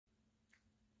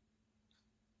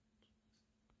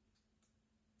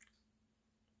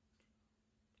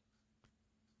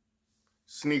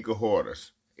Sneaker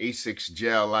hoarders, Asic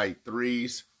Gel-lyte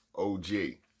 3s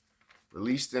OG.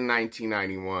 Released in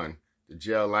 1991, the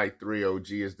Gel-lyte 3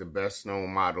 OG is the best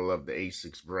known model of the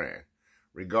Asics brand.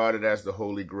 Regarded as the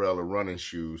holy grail of running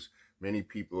shoes, many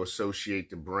people associate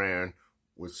the brand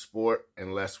with sport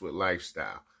and less with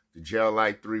lifestyle. The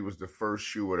Gel-lyte 3 was the first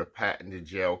shoe with a patented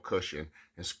gel cushion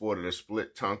and sported a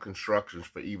split-tongue construction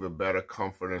for even better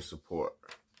comfort and support.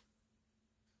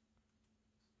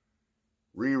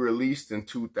 Re-released in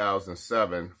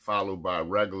 2007, followed by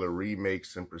regular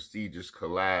remakes and prestigious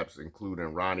collabs,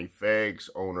 including Ronnie Feggs,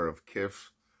 owner of Kith,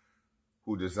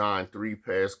 who designed 3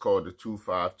 pairs called the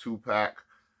 252 Pack.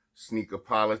 Sneaker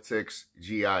Politics,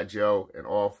 G.I. Joe, and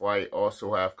Off-White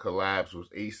also have collabs with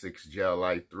Asic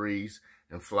Gel-lyte 3s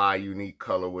and fly unique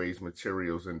colorways,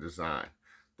 materials, and design.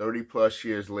 30 plus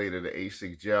years later, the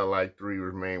Asic Gel-lyte 3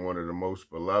 remain one of the most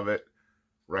beloved,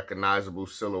 recognizable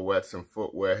silhouettes in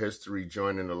footwear history,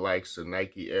 joining the likes of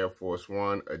Nike Air Force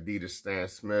One, Adidas Stan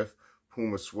Smith,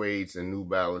 Puma Suedes, and New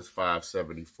Balance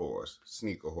 574s.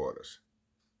 Sneaker hoarders.